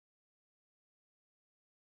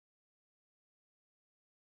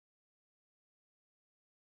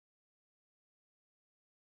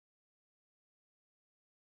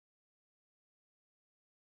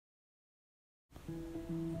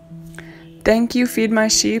Thank you, Feed My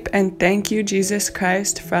Sheep, and thank you, Jesus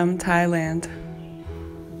Christ, from Thailand.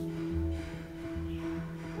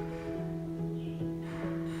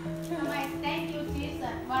 Thank you, Jesus.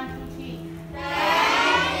 1, 2, 3.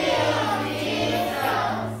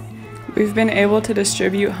 We've been able to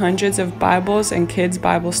distribute hundreds of Bibles and kids'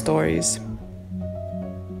 Bible stories.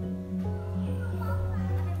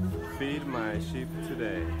 Feed my sheep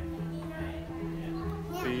today.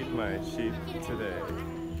 Feed my sheep today.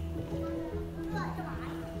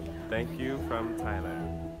 Thank you from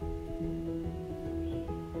Thailand.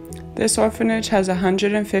 This orphanage has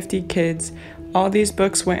 150 kids. All these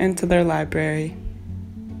books went into their library.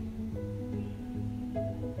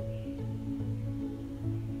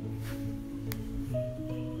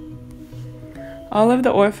 All of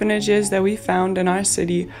the orphanages that we found in our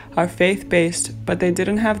city are faith-based, but they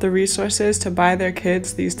didn't have the resources to buy their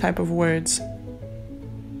kids these type of words.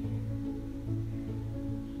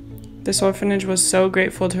 This orphanage was so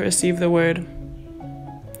grateful to receive the word.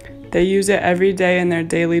 They use it every day in their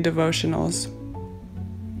daily devotionals.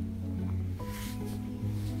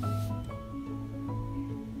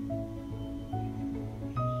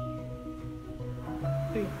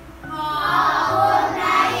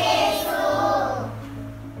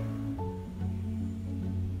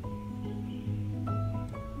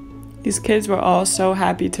 These kids were all so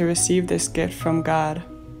happy to receive this gift from God.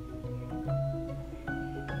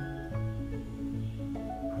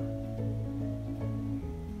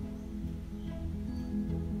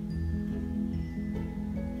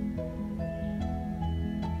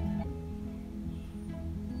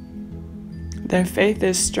 Their faith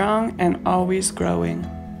is strong and always growing.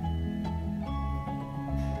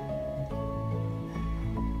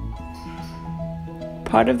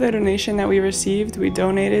 Part of the donation that we received, we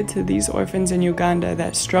donated to these orphans in Uganda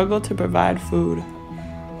that struggle to provide food.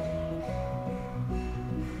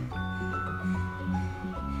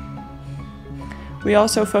 We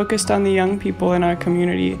also focused on the young people in our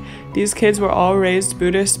community. These kids were all raised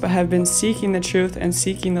Buddhist but have been seeking the truth and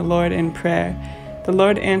seeking the Lord in prayer. The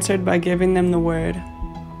Lord answered by giving them the word.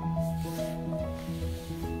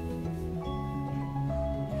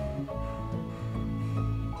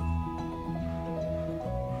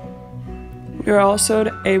 We were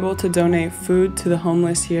also able to donate food to the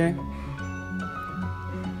homeless here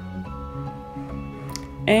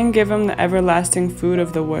and give them the everlasting food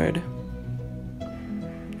of the word.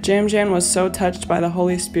 Jamjan was so touched by the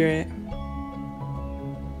Holy Spirit.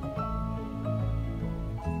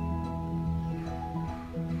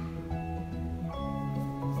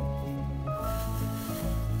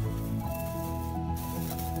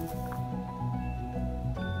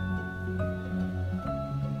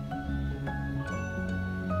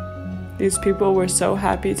 These people were so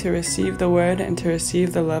happy to receive the word and to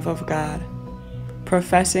receive the love of God,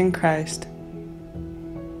 professing Christ.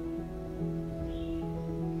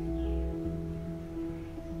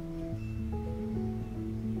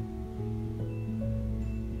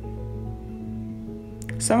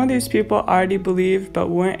 Some of these people already believed but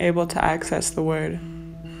weren't able to access the word.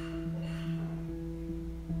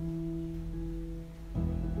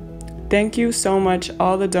 Thank you so much,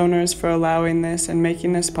 all the donors, for allowing this and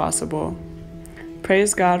making this possible.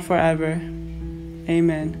 Praise God forever.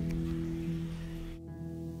 Amen.